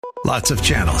Lots of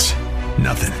channels,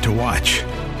 nothing to watch,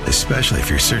 especially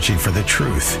if you're searching for the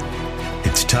truth.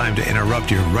 It's time to interrupt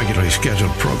your regularly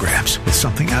scheduled programs with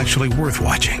something actually worth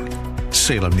watching.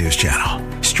 Salem News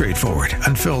Channel. Straightforward,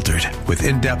 unfiltered, with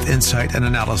in-depth insight and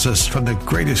analysis from the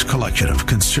greatest collection of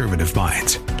conservative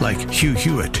minds like Hugh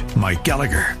Hewitt, Mike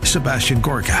Gallagher, Sebastian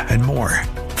Gorka, and more.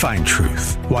 Find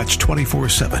truth. Watch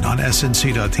 24/7 on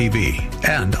snc.tv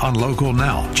and on Local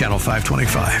Now, Channel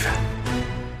 525.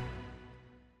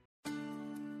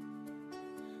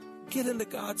 Get into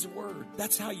God's Word.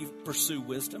 That's how you pursue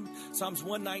wisdom. Psalms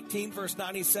 119, verse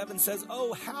 97 says,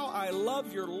 "Oh, how I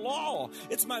love your law.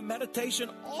 It's my meditation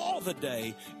all the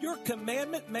day. Your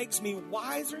commandment makes me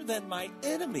wiser than my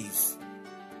enemies,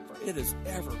 for it is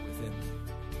ever within me."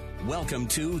 Welcome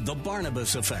to The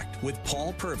Barnabas Effect with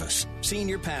Paul Purvis,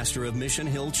 Senior Pastor of Mission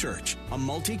Hill Church, a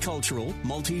multicultural,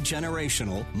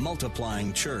 multi-generational,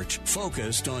 multiplying church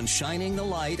focused on shining the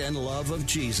light and love of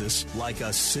Jesus like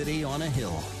a city on a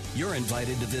hill. You're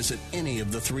invited to visit any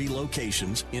of the 3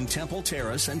 locations in Temple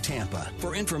Terrace and Tampa.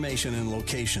 For information and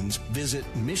locations, visit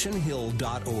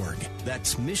missionhill.org.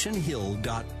 That's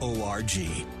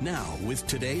missionhill.org. Now, with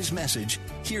today's message,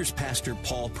 here's Pastor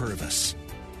Paul Purvis.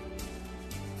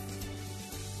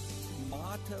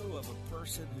 Motto of a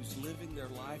person who's living their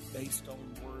life based on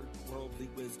worldly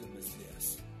wisdom is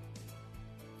this: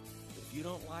 if you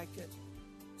don't like it,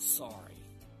 sorry.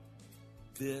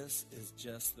 This is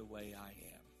just the way I am.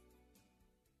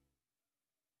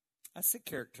 That's the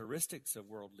characteristics of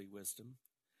worldly wisdom,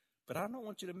 but I don't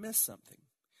want you to miss something.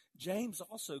 James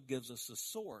also gives us a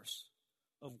source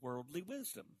of worldly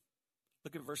wisdom.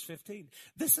 Look at verse 15.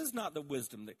 This is not the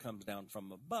wisdom that comes down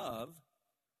from above,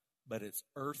 but it's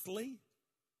earthly,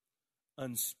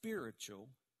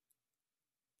 unspiritual,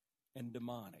 and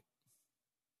demonic.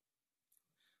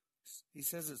 He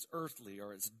says it's earthly,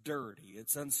 or it's dirty,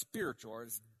 it's unspiritual, or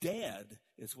it's dead,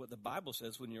 is what the Bible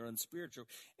says when you're unspiritual.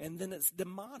 And then it's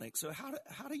demonic. So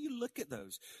how do you look at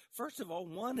those? First of all,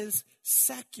 one is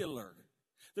secular.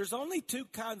 There's only 2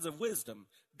 kinds of wisdom: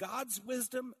 God's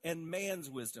wisdom and man's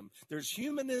wisdom. There's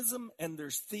humanism and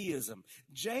there's theism.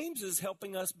 James is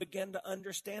helping us begin to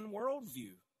understand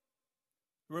worldview.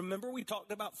 Remember we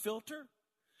talked about filter?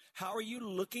 How are you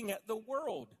looking at the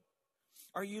world?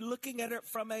 Are you looking at it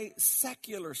from a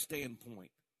secular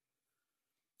standpoint?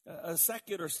 A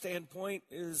secular standpoint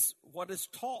is what is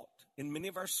taught in many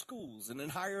of our schools and in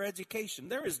higher education.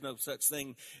 There is no such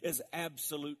thing as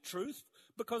absolute truth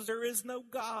because there is no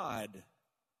God.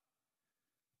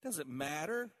 Doesn't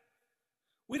matter.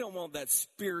 We don't want that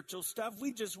spiritual stuff.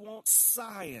 We just want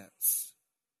science.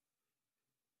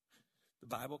 The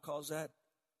Bible calls that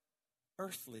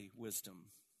earthly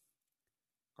wisdom,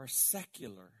 or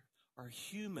secular, or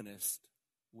humanist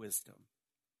wisdom.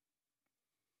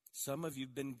 Some of you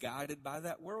have been guided by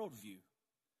that worldview.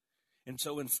 And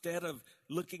so instead of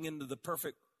looking into the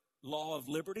perfect law of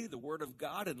liberty, the Word of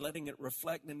God, and letting it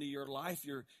reflect into your life,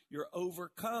 you're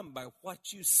overcome by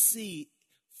what you see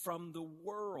from the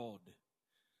world.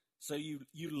 So you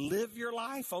live your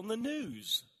life on the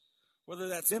news, whether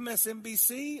that's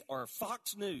MSNBC or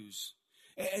Fox News.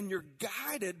 And you're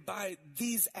guided by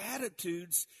these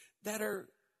attitudes that are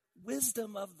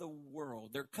wisdom of the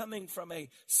world. They're coming from a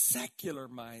secular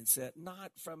mindset,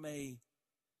 not from a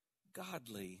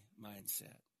godly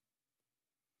mindset.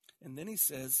 And then he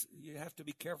says you have to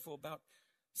be careful about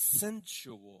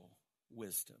sensual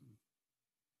wisdom.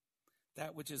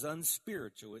 That which is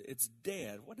unspiritual, it's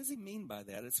dead. What does he mean by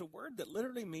that? It's a word that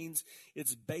literally means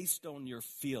it's based on your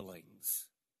feelings.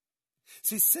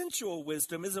 See, sensual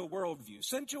wisdom is a worldview.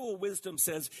 Sensual wisdom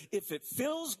says if it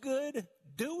feels good,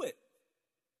 do it.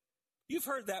 You've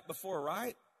heard that before,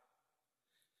 right?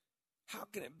 How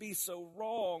can it be so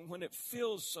wrong when it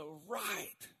feels so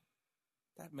right?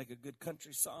 That'd make a good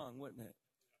country song, wouldn't it?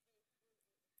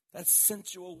 That's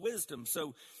sensual wisdom.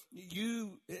 So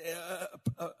you,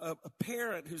 a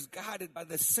parent who's guided by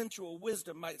the sensual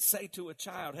wisdom might say to a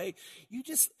child, hey,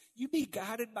 you be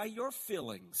guided by your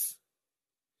feelings.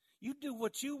 You do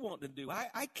what you want to do.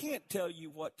 I can't tell you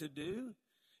what to do.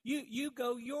 You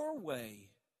go your way.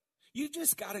 You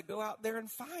just got to go out there and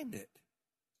find it.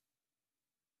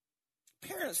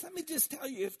 Parents, let me just tell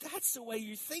you, if that's the way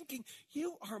you're thinking,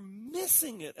 you are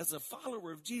missing it as a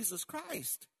follower of Jesus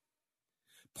Christ.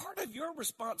 Part of your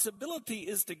responsibility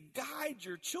is to guide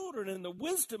your children in the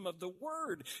wisdom of the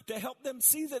Word, to help them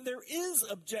see that there is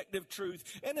objective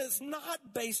truth, and it's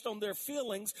not based on their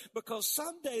feelings, because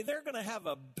someday they're going to have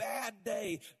a bad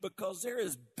day because there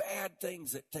is bad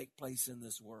things that take place in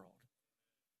this world.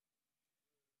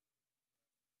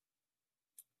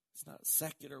 It's not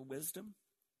secular wisdom.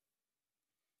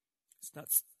 It's not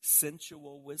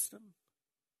sensual wisdom.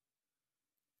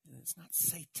 And it's not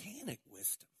satanic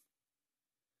wisdom.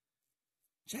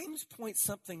 James points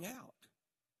something out.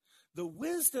 The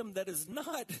wisdom that is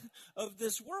not of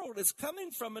this world is coming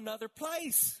from another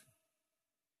place.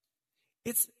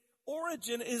 Its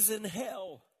origin is in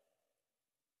hell.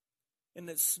 And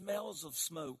it smells of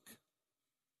smoke.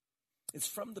 It's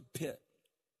from the pit.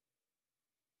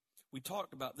 We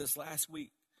talked about this last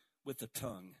week with the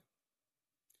tongue.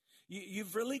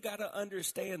 You've really got to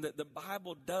understand that the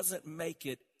Bible doesn't make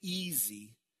it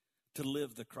easy to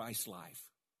live the Christ life.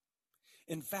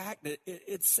 In fact,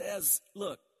 it says,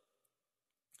 look,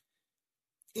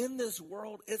 in this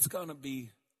world, it's going to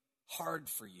be hard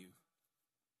for you.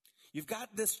 You've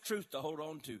got this truth to hold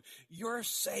on to. Your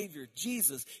Savior,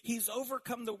 Jesus, He's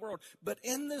overcome the world. But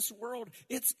in this world,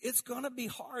 it's going to be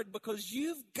hard because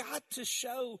you've got to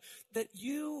show that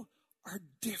you are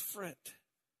different.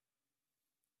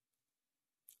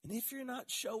 And if you're not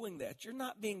showing that, you're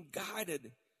not being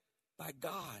guided by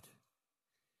God.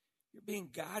 You're being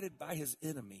guided by His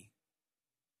enemy.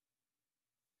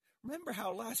 Remember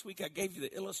how last week I gave you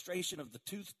the illustration of the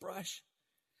toothbrush?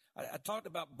 I talked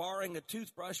about borrowing a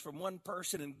toothbrush from one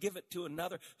person and give it to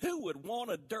another. Who would want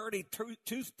a dirty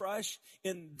toothbrush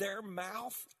in their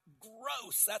mouth?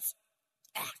 Gross. That's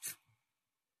act.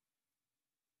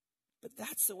 But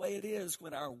that's the way it is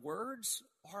when our words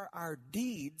or our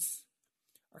deeds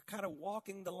are kind of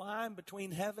walking the line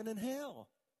between heaven and hell.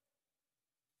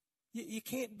 You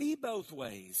can't be both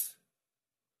ways.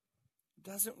 It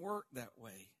doesn't work that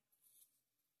way.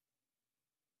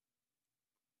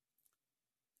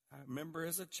 I remember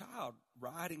as a child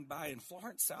riding by in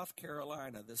Florence, South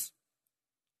Carolina, this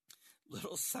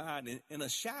little sign in a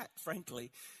shack,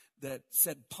 frankly, that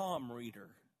said palm reader.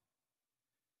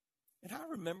 And I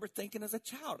remember thinking as a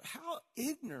child, how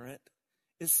ignorant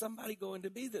is somebody going to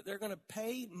be that they're going to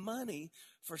pay money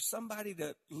for somebody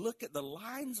to look at the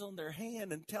lines on their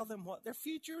hand and tell them what their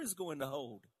future is going to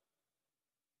hold?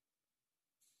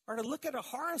 Or to look at a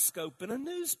horoscope in a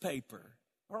newspaper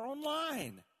or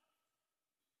online.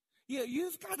 Yeah,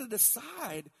 you've got to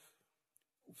decide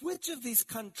which of these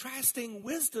contrasting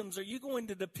wisdoms are you going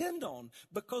to depend on,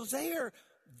 because they are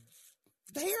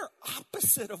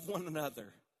opposite of one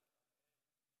another.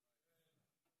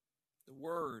 The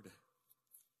Word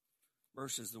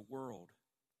versus the world.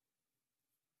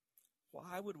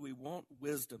 Why would we want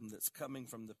wisdom that's coming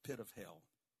from the pit of hell?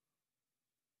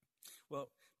 Well,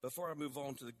 before I move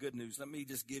on to the good news, let me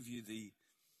just give you the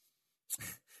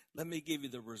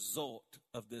result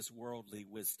of this worldly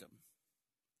wisdom.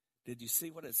 Did you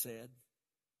see what it said?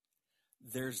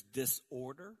 There's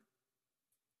disorder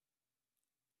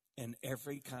and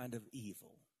every kind of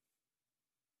evil.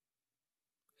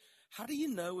 How do you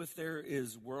know if there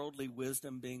is worldly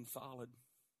wisdom being followed?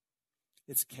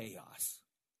 It's chaos.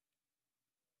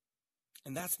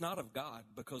 And that's not of God,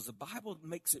 because the Bible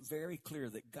makes it very clear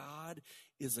that God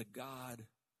is a God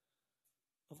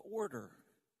of order.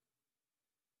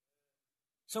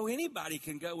 So anybody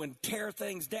can go and tear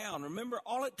things down. Remember,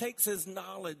 all it takes is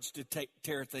knowledge to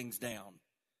tear things down.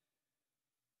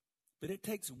 But it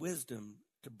takes wisdom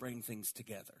to bring things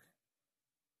together.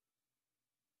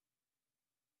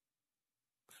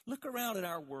 Look around in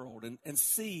our world and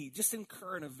see, just in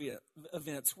current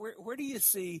events, where do you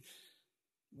see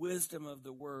wisdom of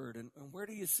the Word, and where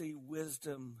do you see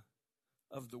wisdom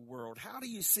of the world? How do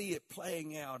you see it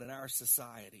playing out in our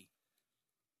society?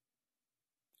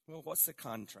 Well, what's the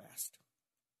contrast?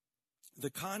 The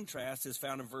contrast is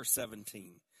found in verse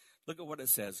 17. Look at what it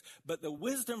says. But the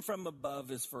wisdom from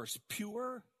above is first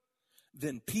pure,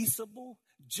 then peaceable,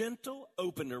 gentle,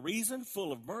 open to reason,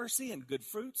 full of mercy and good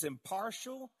fruits,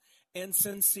 impartial and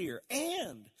sincere.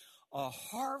 And a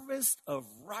harvest of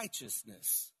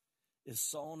righteousness is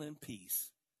sown in peace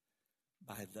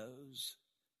by those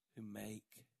who make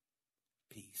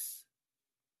peace.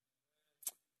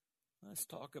 Let's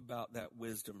talk about that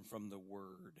wisdom from the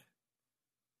Word.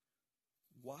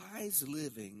 Wise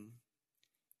living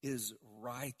is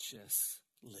righteous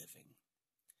living.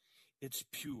 It's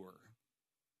pure.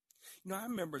 You know, I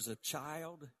remember as a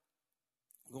child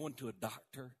going to a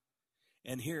doctor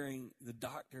and hearing the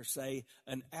doctor say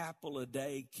an apple a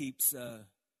day keeps, I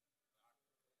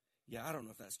don't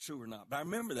know if that's true or not, but I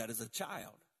remember that as a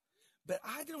child. But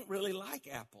I don't really like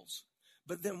apples.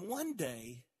 But then one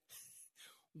day,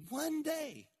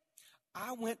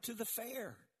 I went to the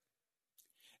fair.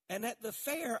 And at the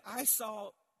fair, I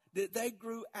saw that they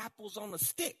grew apples on a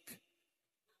stick.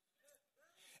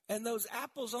 And those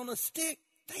apples on a stick,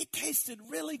 they tasted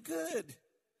really good.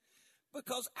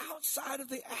 Because outside of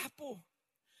the apple,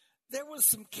 there was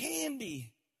some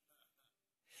candy.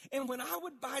 And when I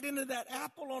would bite into that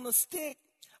apple on a stick,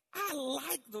 I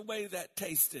liked the way that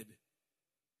tasted.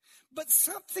 But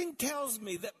something tells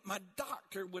me that my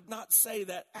doctor would not say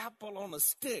that apple on a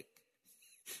stick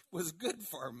was good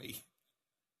for me.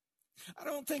 I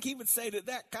don't think he would say that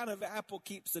that kind of apple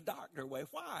keeps the doctor away.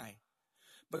 Why?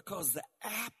 Because the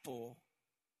apple,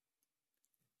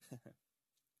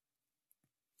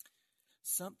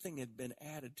 something had been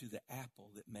added to the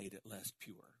apple that made it less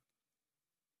pure.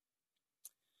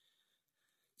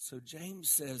 So James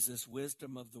says this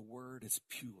wisdom of the word is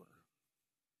pure.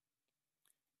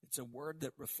 It's a word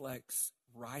that reflects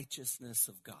righteousness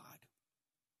of God.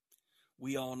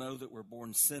 We all know that we're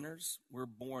born sinners. We're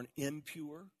born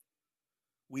impure.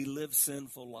 We live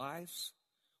sinful lives.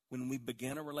 When we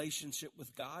begin a relationship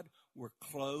with God, we're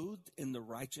clothed in the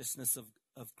righteousness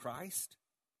of Christ.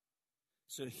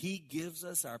 So he gives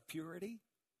us our purity.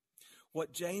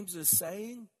 What James is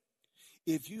saying,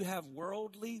 if you have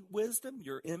worldly wisdom,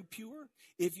 you're impure.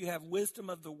 If you have wisdom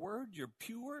of the word, you're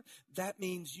pure. That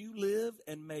means you live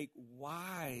and make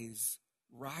wise,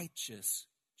 righteous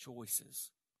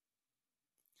choices.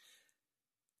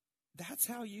 That's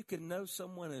how you can know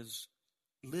someone is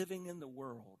living in the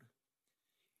world.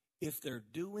 If they're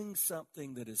doing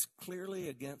something that is clearly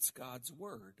against God's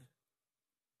word,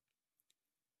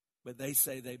 but they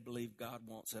say they believe God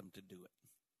wants them to do it.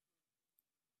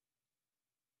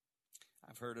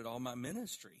 I've heard it all my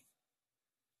ministry.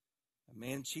 A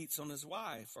man cheats on his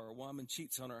wife, or a woman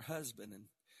cheats on her husband and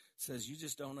says, "You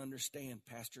just don't understand,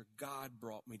 Pastor. God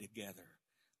brought me together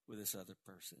with this other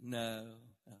person." No,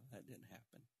 that didn't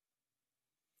happen.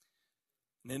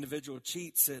 An individual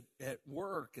cheats at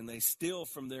work and they steal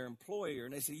from their employer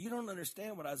and they say, "You don't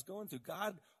understand what I was going through.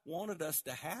 God wanted us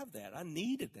to have that. I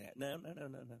needed that." No.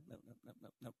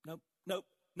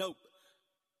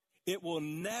 It will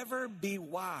never be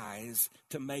wise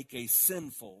to make a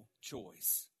sinful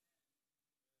choice.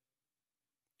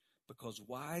 Because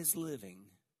wise living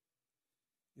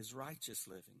is righteous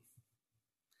living.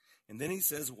 And then he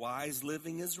says wise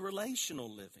living is relational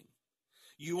living.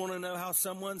 You want to know how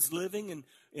someone's living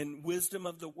in wisdom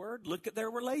of the word? Look at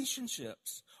their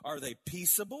relationships. Are they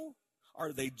peaceable?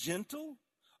 Are they gentle?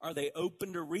 Are they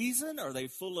open to reason? Are they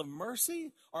full of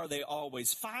mercy? Are they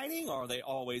always fighting? Are they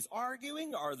always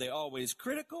arguing? Are they always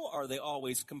critical? Are they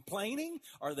always complaining?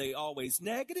 Are they always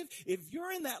negative? If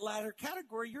you're in that latter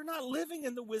category, you're not living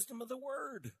in the wisdom of the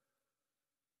word.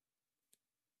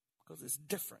 Because it's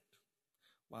different.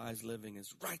 Wise living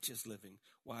is righteous living.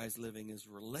 Wise living is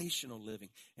relational living.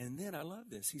 And then I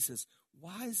love this. He says,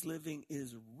 wise living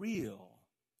is real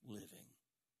living.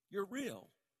 You're real.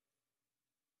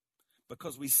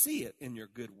 Because we see it in your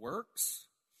good works,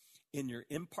 in your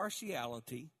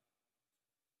impartiality,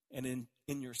 and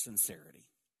in your sincerity.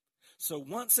 So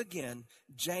once again,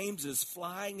 James is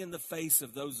flying in the face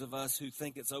of those of us who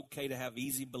think it's okay to have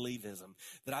easy believism.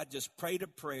 That I just prayed a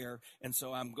prayer, and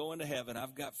so I'm going to heaven.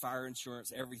 I've got fire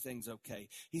insurance. Everything's okay.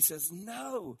 He says,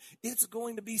 no, it's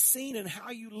going to be seen in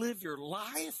how you live your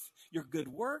life, your good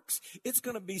works. It's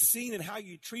going to be seen in how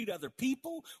you treat other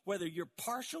people, whether you're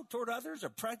partial toward others or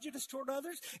prejudiced toward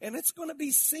others. And it's going to be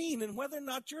seen in whether or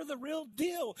not you're the real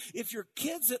deal. If your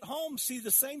kids at home see the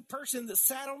same person that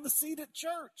sat on the seat at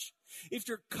church. If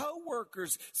your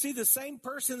coworkers see the same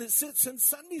person that sits in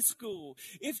Sunday school,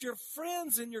 if your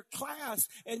friends in your class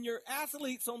and your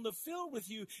athletes on the field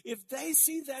with you, if they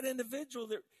see that individual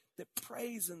that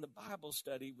prays in the Bible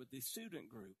study with the student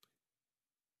group,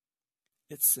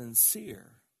 it's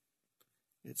sincere,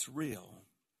 it's real.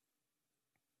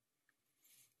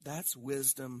 That's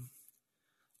wisdom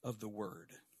of the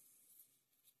word.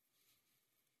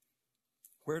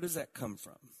 Where does that come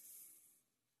from?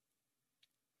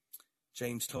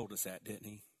 James told us that, didn't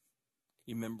he?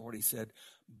 You remember what he said?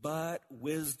 But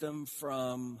wisdom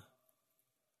from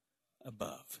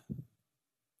above.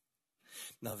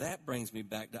 Now that brings me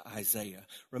back to Isaiah.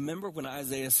 Remember when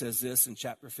Isaiah says this in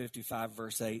chapter 55,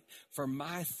 verse 8? For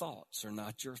my thoughts are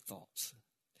not your thoughts.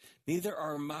 Neither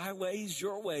are my ways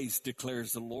your ways,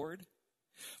 declares the Lord.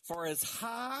 For as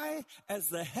high as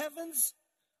the heavens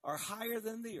are higher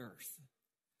than the earth,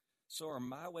 so are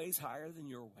my ways higher than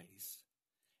your ways.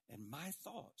 And my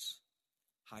thoughts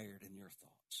higher than your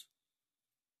thoughts.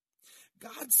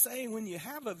 God's saying when you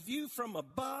have a view from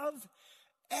above,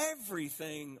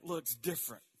 everything looks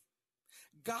different.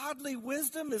 Godly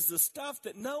wisdom is the stuff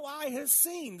that no eye has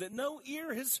seen, that no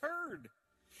ear has heard.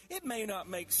 It may not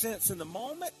make sense in the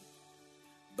moment,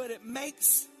 but it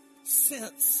makes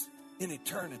sense in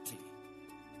eternity.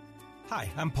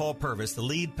 Hi, I'm Paul Purvis, the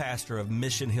lead pastor of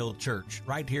Mission Hill Church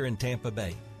right here in Tampa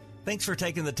Bay. Thanks for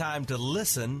taking the time to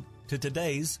listen to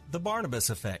today's The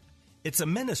Barnabas Effect. It's a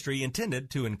ministry intended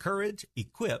to encourage,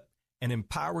 equip, and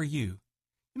empower you.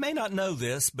 You may not know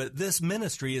this, but this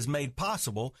ministry is made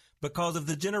possible because of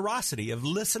the generosity of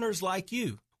listeners like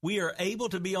you. We are able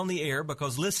to be on the air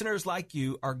because listeners like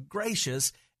you are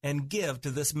gracious and give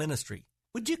to this ministry.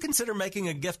 Would you consider making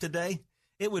a gift today?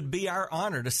 It would be our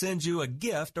honor to send you a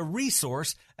gift, a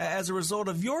resource, as a result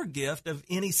of your gift of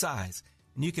any size.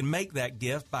 And you can make that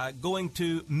gift by going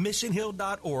to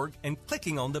missionhill.org and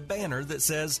clicking on the banner that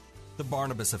says The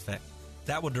Barnabas Effect.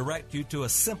 That will direct you to a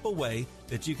simple way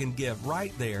that you can give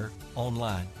right there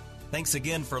online. Thanks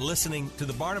again for listening to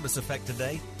The Barnabas Effect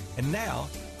today. And now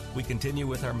we continue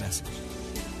with our message.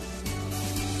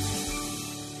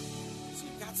 So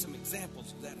you've got some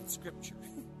examples of that in Scripture.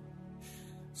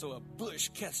 So a bush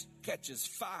catches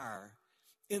fire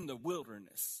in the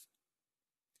wilderness.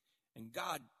 And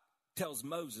God tells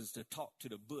Moses to talk to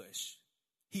the bush.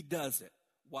 He does it.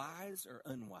 Wise or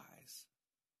unwise?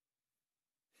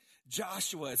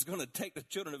 Joshua is going to take the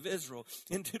children of Israel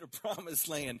into the promised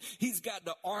land. He's got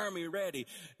the army ready.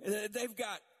 They've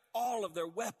got all of their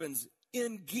weapons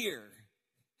in gear.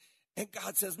 And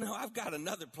God says, no, I've got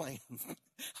another plan.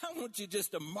 I want you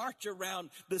just to march around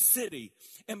the city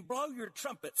and blow your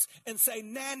trumpets and say,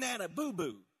 na, na, na, boo,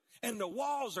 boo. And the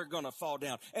walls are going to fall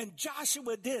down. And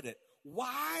Joshua did it.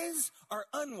 Wise or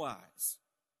unwise?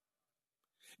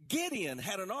 Gideon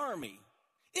had an army.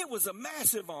 It was a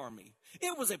massive army.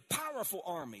 It was a powerful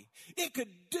army. It could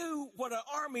do what an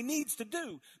army needs to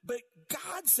do. But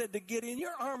God said to Gideon,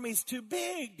 your army's too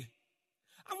big.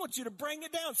 I want you to bring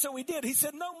it down. So he did. He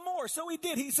said, no more. So he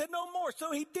did. He said, no more.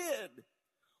 So he did.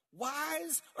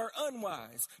 Wise or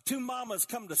unwise? Two mamas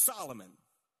come to Solomon.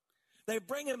 They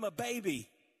bring him a baby.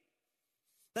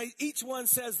 Each one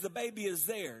says the baby is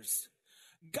theirs.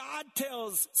 God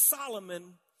tells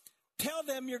Solomon, tell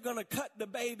them you're going to cut the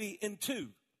baby in two.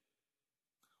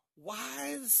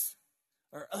 Wise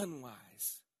or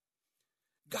unwise?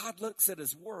 God looks at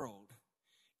his world.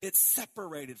 It's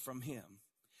separated from him.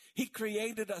 He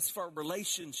created us for a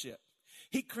relationship.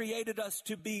 He created us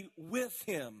to be with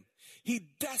him. He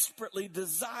desperately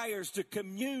desires to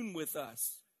commune with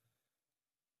us.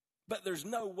 But there's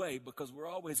no way, because we're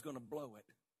always going to blow it.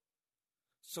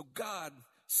 So God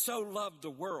so loved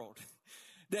the world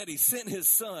that he sent his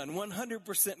son,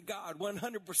 100% God,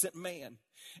 100% man.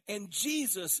 And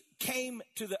Jesus came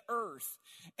to the earth,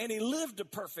 and he lived a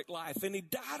perfect life, and he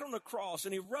died on the cross,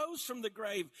 and he rose from the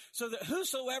grave so that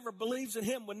whosoever believes in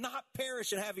him would not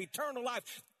perish and have eternal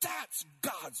life. That's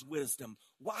God's wisdom,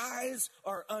 wise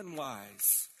or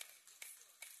unwise.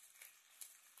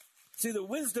 See, the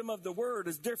wisdom of the word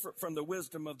is different from the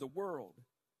wisdom of the world.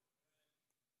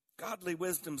 Godly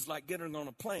wisdom's like getting on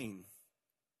a plane.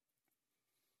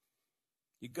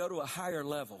 You go to a higher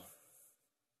level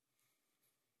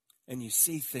and you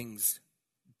see things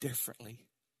differently.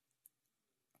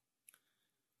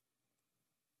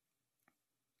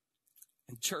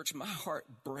 And church, my heart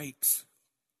breaks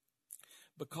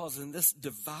because in this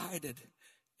divided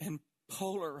and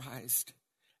polarized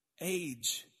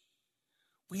age,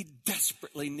 we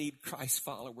desperately need Christ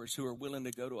followers who are willing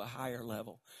to go to a higher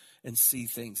level and see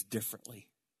things differently.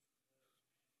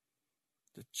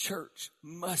 The church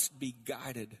must be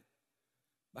guided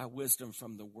by wisdom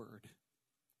from the Word.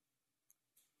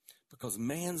 Because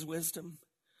man's wisdom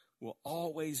will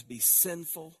always be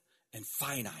sinful and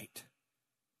finite.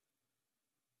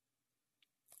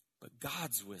 But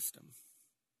God's wisdom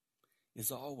is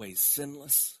always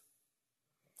sinless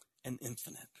and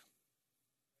infinite.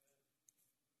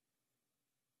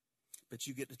 But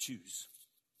you get to choose.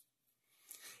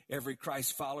 Every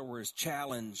Christ follower is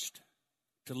challenged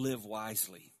to live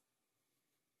wisely.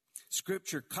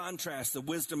 Scripture contrasts the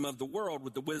wisdom of the world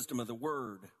with the wisdom of the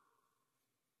Word.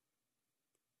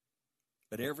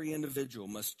 But every individual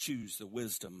must choose the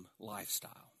wisdom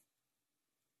lifestyle.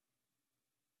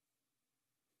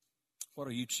 What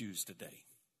do you choose today?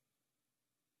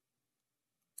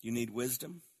 You need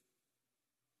wisdom?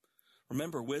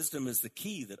 Remember, wisdom is the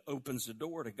key that opens the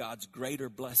door to God's greater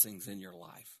blessings in your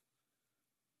life.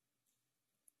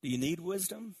 Do you need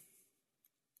wisdom?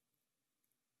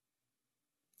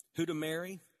 Who to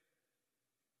marry?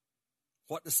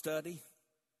 What to study?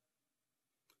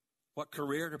 What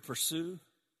career to pursue?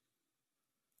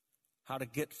 How to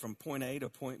get from point A to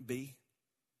point B?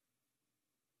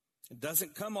 It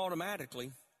doesn't come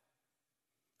automatically.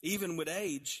 Even with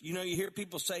age, you hear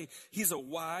people say, he's a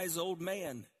wise old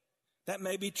man. That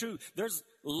may be true. There's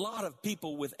a lot of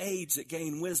people with age that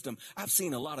gain wisdom. I've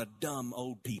seen a lot of dumb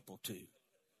old people too.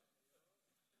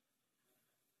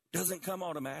 Doesn't come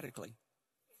automatically.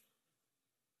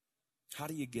 How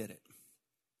do you get it?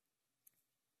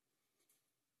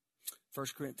 1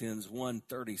 Corinthians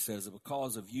 1:30 says that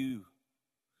because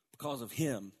of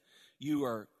him, you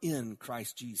are in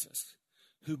Christ Jesus,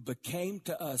 who became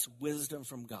to us wisdom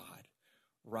from God,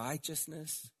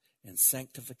 righteousness and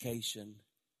sanctification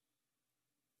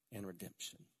and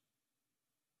redemption.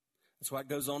 That's why it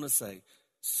goes on to say,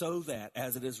 so that,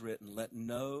 as it is written, let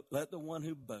the one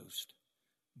who boast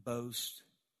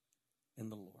in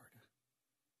the Lord.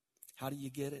 How do you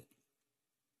get it?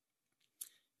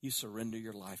 You surrender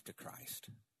your life to Christ.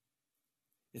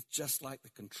 It's just like the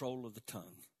control of the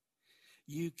tongue.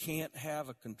 You can't have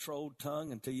a controlled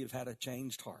tongue until you've had a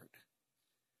changed heart.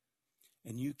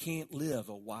 And you can't live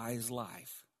a wise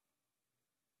life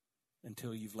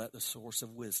until you've let the source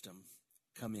of wisdom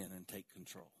come in and take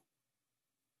control.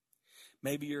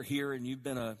 Maybe you're here and you've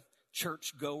been a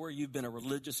church goer, you've been a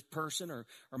religious person, or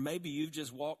maybe you've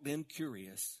just walked in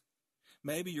curious.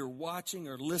 Maybe you're watching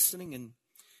or listening and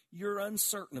you're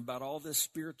uncertain about all this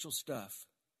spiritual stuff.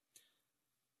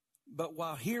 But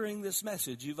while hearing this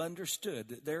message, you've understood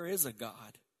that there is a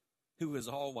God who is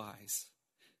all wise.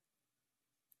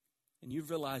 And you've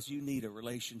realized you need a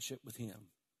relationship with him.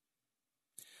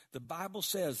 The Bible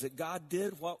says that God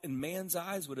did what in man's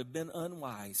eyes would have been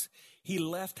unwise. He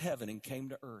left heaven and came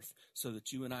to earth so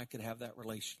that you and I could have that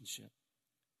relationship.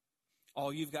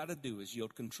 All you've got to do is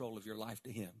yield control of your life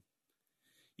to him.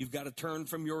 You've got to turn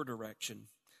from your direction,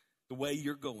 the way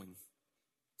you're going,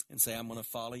 and say, I'm going to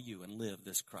follow you and live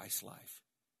this Christ life.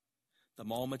 The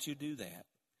moment you do that,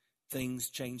 things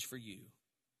change for you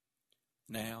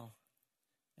now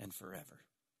and forever.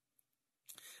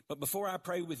 But before I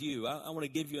pray with you, I want to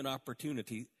give you an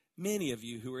opportunity. Many of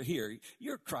you who are here,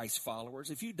 you're Christ followers.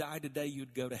 If you died today,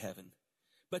 you'd go to heaven.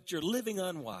 But you're living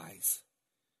unwise.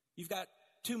 You've got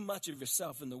too much of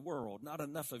yourself in the world, not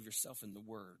enough of yourself in the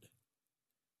Word.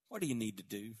 What do you need to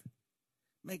do?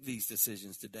 Make these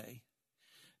decisions today.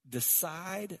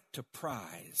 Decide to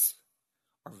prize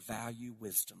or value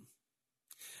wisdom.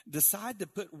 Decide to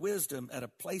put wisdom at a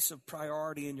place of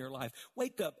priority in your life.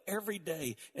 Wake up every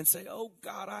day and say, oh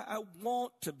God, I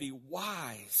want to be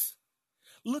wise.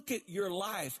 Look at your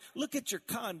life. Look at your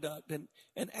conduct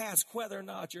and ask whether or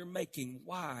not you're making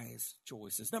wise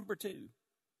choices. Number 2,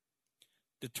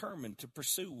 determined to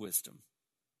pursue wisdom.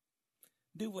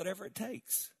 Do whatever it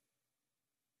takes.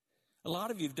 A lot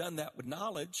of you have done that with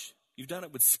knowledge. You've done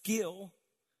it with skill.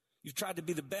 You've tried to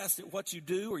be the best at what you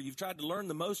do, or you've tried to learn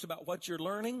the most about what you're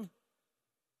learning.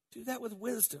 Do that with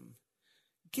wisdom.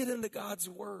 Get into God's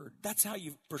Word. That's how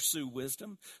you pursue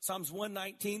wisdom. Psalms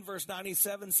 119, verse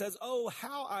 97 says, oh,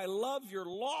 how I love your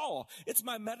law. It's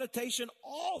my meditation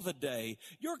all the day.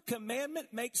 Your commandment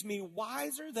makes me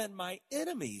wiser than my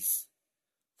enemies,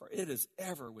 for it is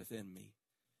ever within me.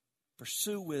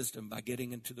 Pursue wisdom by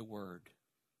getting into the Word.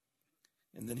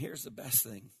 And then here's the best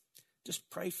thing. Just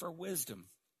pray for wisdom.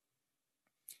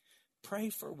 Pray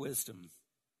for wisdom. Do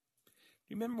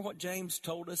you remember what James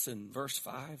told us in verse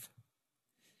 5?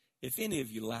 If any of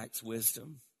you lacks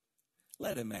wisdom,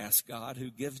 let him ask God,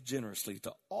 who gives generously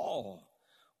to all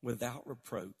without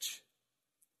reproach,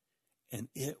 and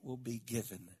it will be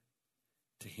given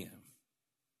to him.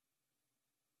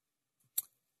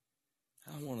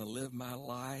 I want to live my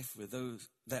life with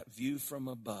that view from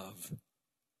above.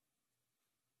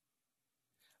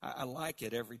 I like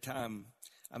it every time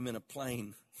I'm in a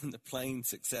plane, when the plane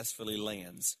successfully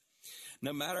lands.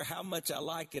 No matter how much I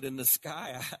like it in the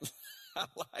sky, I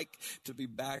like to be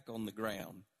back on the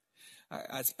ground.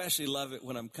 I especially love it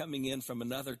when I'm coming in from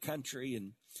another country,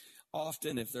 and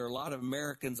often if there are a lot of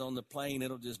Americans on the plane,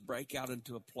 it'll just break out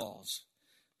into applause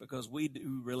because we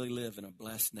do really live in a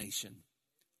blessed nation.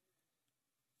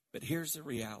 But here's the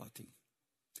reality.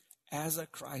 As a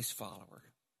Christ follower,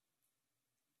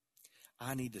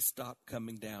 I need to stop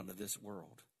coming down to this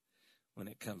world when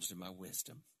it comes to my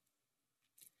wisdom.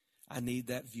 I need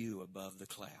that view above the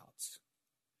clouds.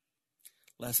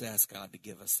 Let's ask God to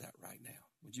give us that right now.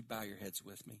 Would you bow your heads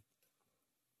with me?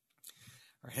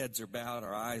 Our heads are bowed,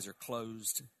 our eyes are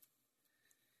closed.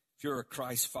 If you're a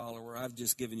Christ follower, I've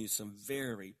just given you some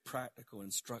very practical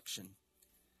instruction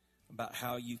about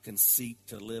how you can seek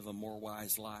to live a more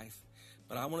wise life.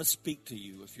 But I want to speak to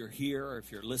you if you're here or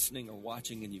if you're listening or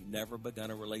watching and you've never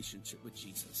begun a relationship with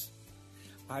Jesus.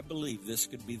 I believe this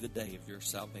could be the day of your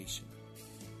salvation.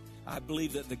 I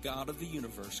believe that the God of the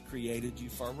universe created you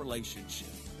for a relationship,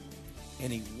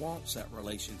 and he wants that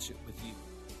relationship with you.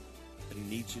 But he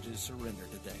needs you to surrender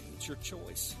today. It's your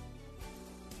choice.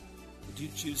 Would you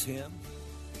choose him?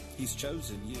 He's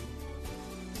chosen you.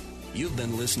 You've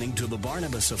been listening to The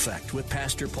Barnabas Effect with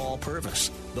Pastor Paul Purvis.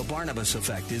 The Barnabas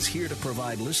Effect is here to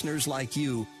provide listeners like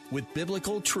you with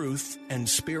biblical truth and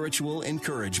spiritual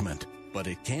encouragement. but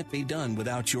it can't be done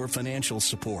without your financial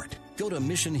support. Go to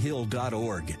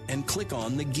missionhill.org and click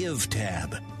on the Give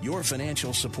tab. Your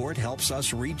financial support helps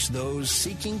us reach those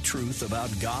seeking truth about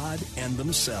God and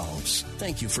themselves.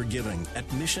 Thank you for giving at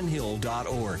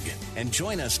missionhill.org. And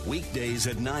join us weekdays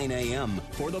at 9 a.m.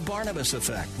 for The Barnabas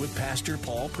Effect with Pastor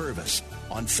Paul Purvis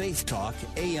on Faith Talk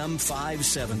AM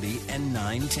 570 and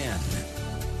 910.